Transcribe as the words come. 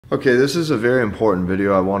Okay, this is a very important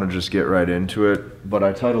video. I want to just get right into it, but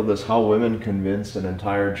I titled this How Women Convinced an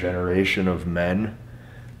Entire Generation of Men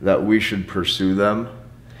That We Should Pursue Them.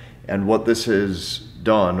 And what this has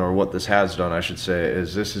done, or what this has done, I should say,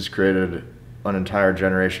 is this has created an entire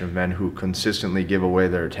generation of men who consistently give away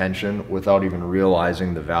their attention without even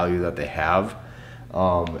realizing the value that they have.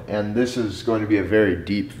 And this is going to be a very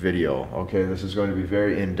deep video, okay? This is going to be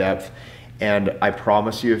very in-depth. And I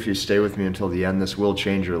promise you, if you stay with me until the end, this will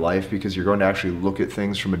change your life because you're going to actually look at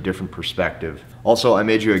things from a different perspective. Also, I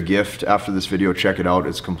made you a gift after this video. Check it out.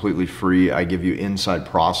 It's completely free. I give you inside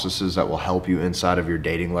processes that will help you inside of your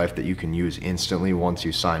dating life that you can use instantly once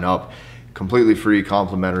you sign up. Completely free,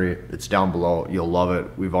 complimentary. It's down below. You'll love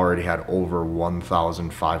it. We've already had over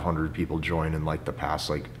 1,500 people join in like the past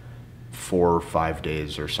 4 or 5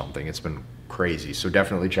 days or something. It's been crazy. So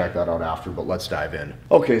definitely check that out after, but let's dive in.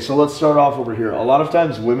 Okay, so let's start off over here. A lot of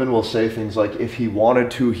times women will say things like, if he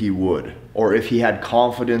wanted to, he would. Or if he had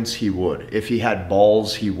confidence, he would. If he had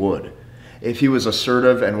balls, he would. If he was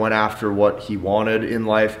assertive and went after what he wanted in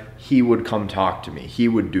life, he would come talk to me. He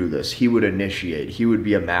would do this. He would initiate. He would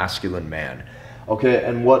be a masculine man. Okay,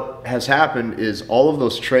 and what has happened is all of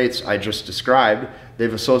those traits I just described,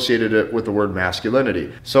 they've associated it with the word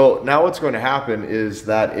masculinity. So now what's going to happen is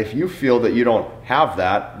that if you feel that you don't have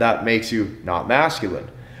that, that makes you not masculine.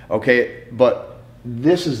 Okay, but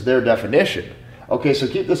this is their definition. Okay, so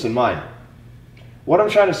keep this in mind. What I'm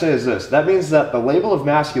trying to say is this. That means that the label of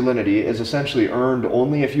masculinity is essentially earned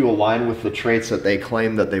only if you align with the traits that they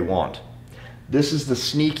claim that they want. This is the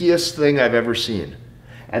sneakiest thing I've ever seen.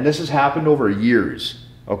 And this has happened over years,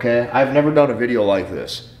 okay? I've never done a video like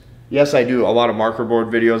this. Yes, I do a lot of marker board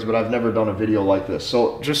videos, but I've never done a video like this.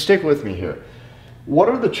 So just stick with me here. What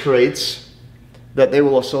are the traits that they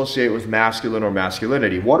will associate with masculine or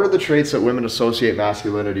masculinity? What are the traits that women associate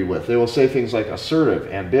masculinity with? They will say things like assertive,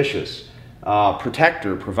 ambitious,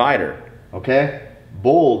 protector, provider, okay?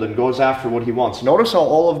 Bold and goes after what he wants. Notice how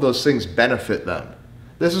all of those things benefit them.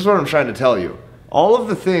 This is what I'm trying to tell you. All of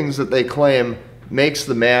the things that they claim makes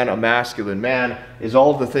the man a masculine man is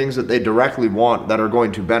all of the things that they directly want that are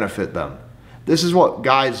going to benefit them. This is what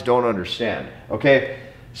guys don't understand, okay?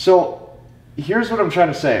 So here's what I'm trying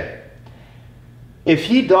to say. If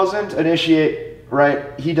he doesn't initiate,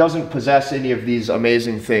 right, he doesn't possess any of these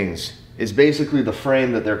amazing things, is basically the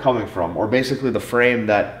frame that they're coming from, or basically the frame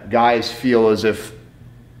that guys feel as if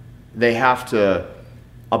they have to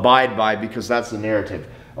abide by because that's the narrative,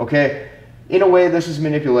 okay? In a way, this is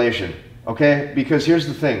manipulation. Okay, because here's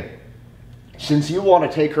the thing. Since you want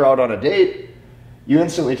to take her out on a date, you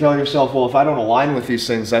instantly tell yourself, well, if I don't align with these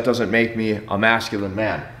things, that doesn't make me a masculine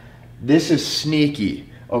man. This is sneaky,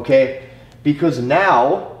 okay? Because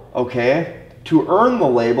now, okay, to earn the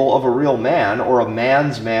label of a real man or a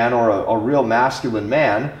man's man or a real masculine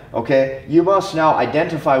man, okay, you must now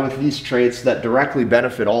identify with these traits that directly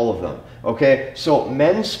benefit all of them, okay? So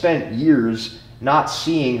men spent years not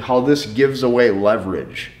seeing how this gives away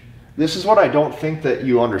leverage. This is what I don't think that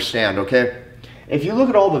you understand, okay? If you look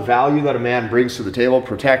at all the value that a man brings to the table,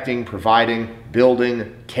 protecting, providing,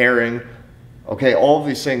 building, caring, okay, all of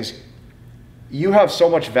these things, you have so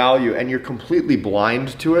much value and you're completely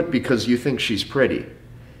blind to it because you think she's pretty.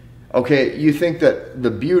 Okay, you think that the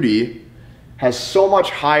beauty has so much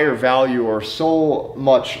higher value or so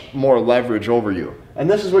much more leverage over you. And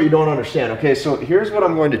this is what you don't understand, okay? So here's what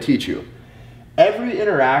I'm going to teach you. Every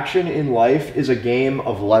interaction in life is a game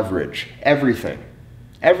of leverage. Everything.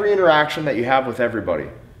 Every interaction that you have with everybody.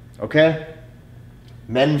 Okay?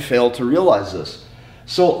 Men fail to realize this.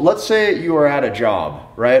 So let's say you are at a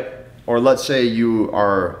job, right? Or let's say you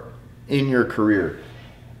are in your career.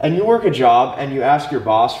 And you work a job and you ask your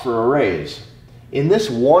boss for a raise. In this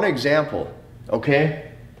one example,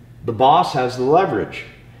 okay, the boss has the leverage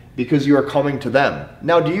because you are coming to them.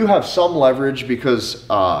 Now, do you have some leverage because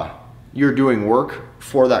you're doing work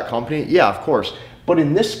for that company? Yeah, of course. But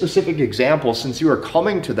in this specific example, since you are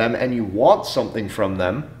coming to them and you want something from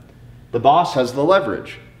them, the boss has the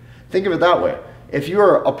leverage. Think of it that way. If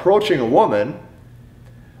you're approaching a woman,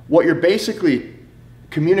 what you're basically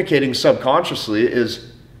communicating subconsciously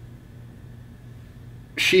is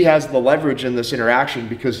she has the leverage in this interaction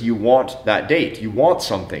because you want that date. You want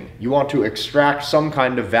something. You want to extract some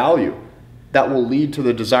kind of value that will lead to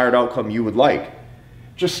the desired outcome you would like.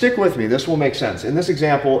 Just stick with me, this will make sense. In this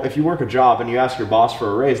example, if you work a job and you ask your boss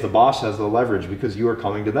for a raise, the boss has the leverage because you are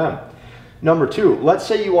coming to them. Number two, let's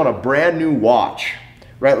say you want a brand new watch,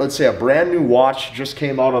 right? Let's say a brand new watch just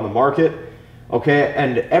came out on the market, okay?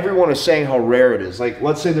 And everyone is saying how rare it is. Like,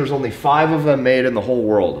 let's say there's only 5 of them made in the whole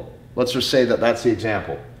world. Let's just say that that's the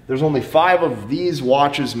example. There's only 5 of these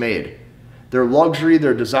watches made. They're luxury,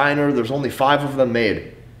 they're designer, there's only 5 of them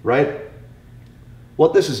made, right?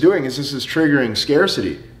 What this is doing is this is triggering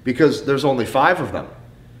scarcity because there's only 5 of them.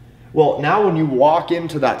 Well, now when you walk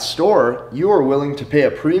into that store, you are willing to pay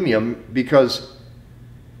a premium because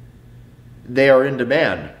they are in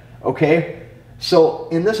demand, okay? So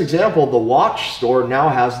in this example, the watch store now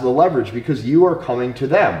has the leverage because you are coming to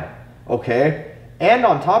them, okay? And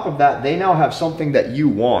on top of that, they now have something that you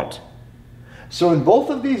want. So in both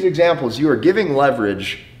of these examples, you are giving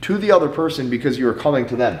leverage to the other person because you are coming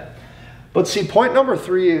to them. But see, point number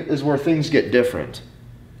 3 is where things get different.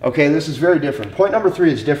 Okay, this is very different. Point number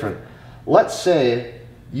 3 is different. Let's say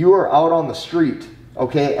you are out on the street,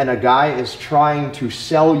 okay, and a guy is trying to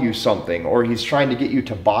sell you something, or he's trying to get you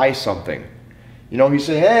to buy something. You know, he's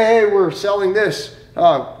saying, hey, we're selling this.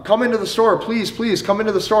 Come into the store, please, please, come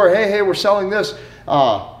into the store. Hey, we're selling this.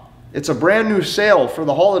 It's a brand new sale for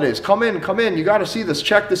the holidays. Come in, you gotta see this,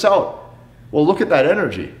 check this out. Well, look at that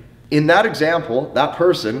energy. In that example, that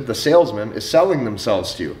person, the salesman, is selling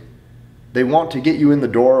themselves to you. They want to get you in the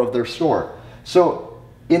door of their store. So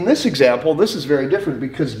in this example, this is very different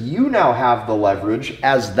because you now have the leverage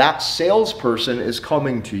as that salesperson is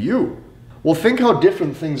coming to you. Well, think how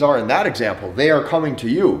different things are in that example. They are coming to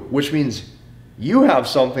you, which means you have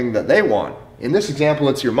something that they want. In this example,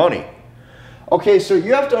 it's your money. Okay, so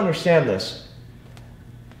you have to understand this.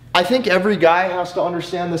 I think every guy has to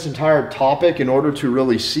understand this entire topic in order to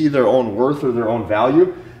really see their own worth or their own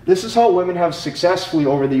value. This is how women have successfully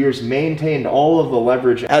over the years maintained all of the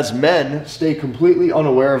leverage as men stay completely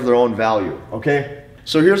unaware of their own value, okay?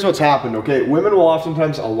 So here's what's happened, okay? Women will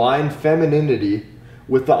oftentimes align femininity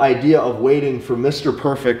with the idea of waiting for Mr.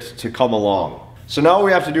 Perfect to come along. So now what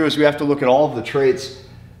we have to do is we have to look at all of the traits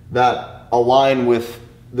that align with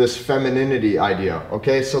this femininity idea,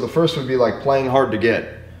 okay? So the first would be like playing hard to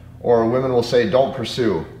get, or women will say don't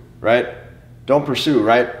pursue, right? Don't pursue,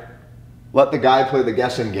 right? Let the guy play the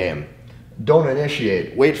guessing game. Don't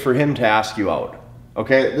initiate, wait for him to ask you out,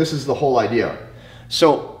 okay? This is the whole idea.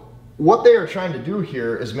 So what they are trying to do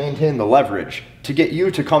here is maintain the leverage to get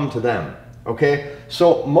you to come to them, okay?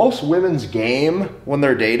 So most women's game when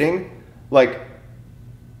they're dating, like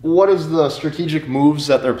what is the strategic moves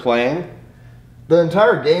that they're playing? The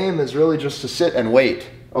entire game is really just to sit and wait,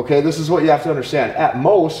 okay? This is what you have to understand. At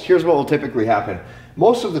most, here's what will typically happen.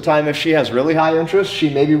 Most of the time, if she has really high interest, she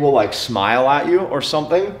maybe will like smile at you or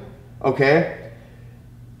something, okay?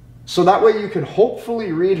 So that way you can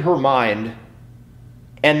hopefully read her mind,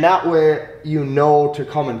 and that way you know to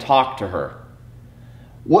come and talk to her.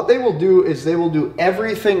 What they will do is they will do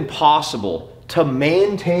everything possible to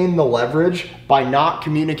maintain the leverage by not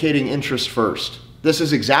communicating interest first. This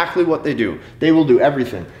is exactly what they do. They will do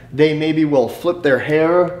everything. They maybe will flip their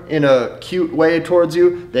hair in a cute way towards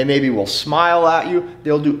you. They maybe will smile at you.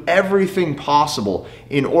 They'll do everything possible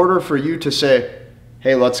in order for you to say,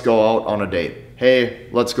 hey, let's go out on a date. Hey,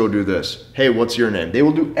 let's go do this. Hey, what's your name? They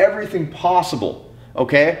will do everything possible,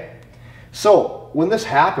 okay? So when this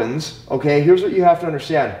happens, okay, here's what you have to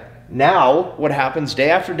understand. Now, what happens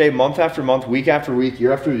day after day, month after month, week after week,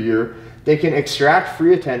 year after year, they can extract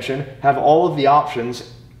free attention, have all of the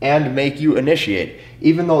options, and make you initiate,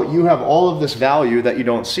 even though you have all of this value that you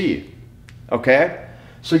don't see, okay?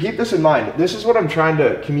 So keep this in mind. This is what I'm trying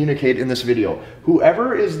to communicate in this video.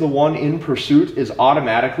 Whoever is the one in pursuit is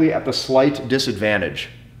automatically at the slight disadvantage.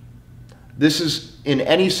 This is in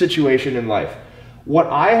any situation in life. What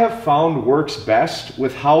I have found works best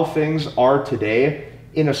with how things are today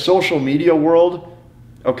in a social media world,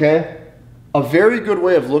 okay? A very good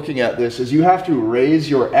way of looking at this is you have to raise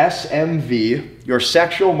your SMV, your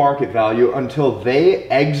sexual market value, until they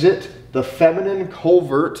exit the feminine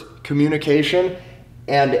covert communication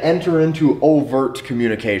and enter into overt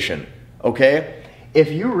communication, okay?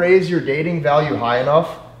 If you raise your dating value high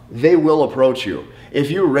enough, they will approach you.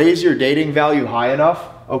 If you raise your dating value high enough,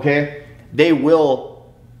 okay, they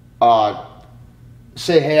will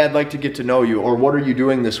say, hey, I'd like to get to know you, or what are you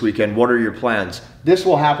doing this weekend? What are your plans? This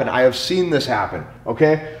will happen. I have seen this happen,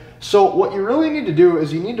 okay? So what you really need to do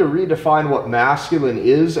is you need to redefine what masculine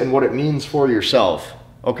is and what it means for yourself,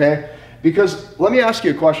 okay? Because let me ask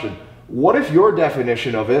you a question. What if your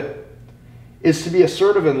definition of it is to be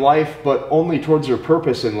assertive in life, but only towards your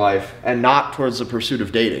purpose in life and not towards the pursuit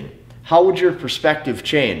of dating? How would your perspective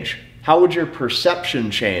change? How would your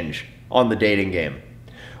perception change on the dating game?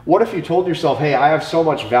 What if you told yourself, hey, I have so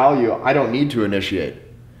much value, I don't need to initiate?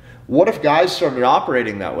 What if guys started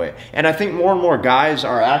operating that way? And I think more and more guys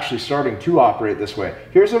are actually starting to operate this way.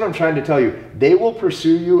 Here's what I'm trying to tell you. They will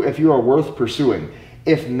pursue you if you are worth pursuing.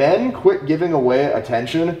 If men quit giving away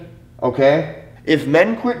attention, okay? If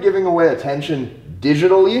men quit giving away attention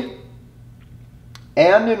digitally,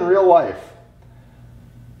 and in real life,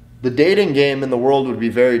 the dating game in the world would be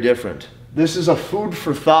very different. This is a food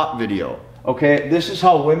for thought video, okay? This is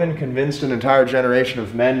how women convinced an entire generation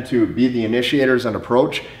of men to be the initiators and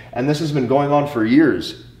approach, and this has been going on for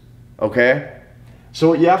years, okay? So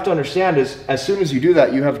what you have to understand is, as soon as you do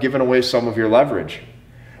that, you have given away some of your leverage.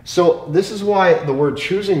 So this is why the word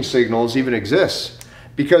choosing signals even exists,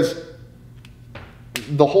 because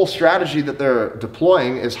the whole strategy that they're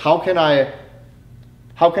deploying is how can I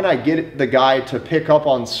get the guy to pick up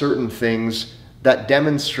on certain things that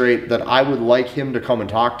demonstrate that I would like him to come and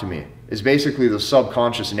talk to me, is basically the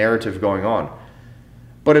subconscious narrative going on.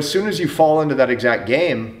 But as soon as you fall into that exact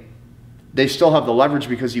game, they still have the leverage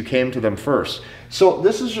because you came to them first. So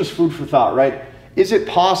this is just food for thought, right? Is it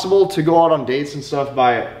possible to go out on dates and stuff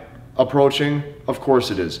by approaching? Of course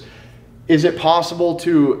it is. Is it possible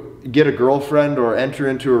to get a girlfriend or enter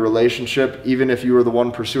into a relationship even if you were the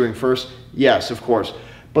one pursuing first? Yes, of course.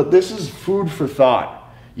 But this is food for thought.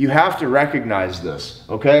 You have to recognize this,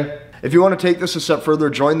 okay? If you want to take this a step further,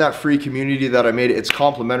 join that free community that I made. It's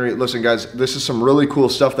complimentary. Listen, guys, this is some really cool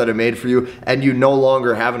stuff that I made for you, and you no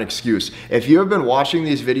longer have an excuse. If you have been watching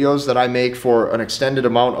these videos that I make for an extended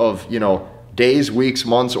amount of, days, weeks,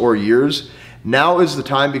 months, or years, now is the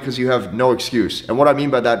time because you have no excuse. And what I mean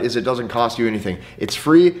by that is it doesn't cost you anything. It's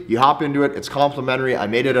free. You hop into it. It's complimentary. I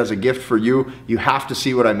made it as a gift for you. You have to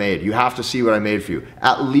see what I made. You have to see what I made for you.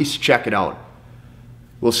 At least check it out.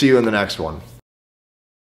 We'll see you in the next one.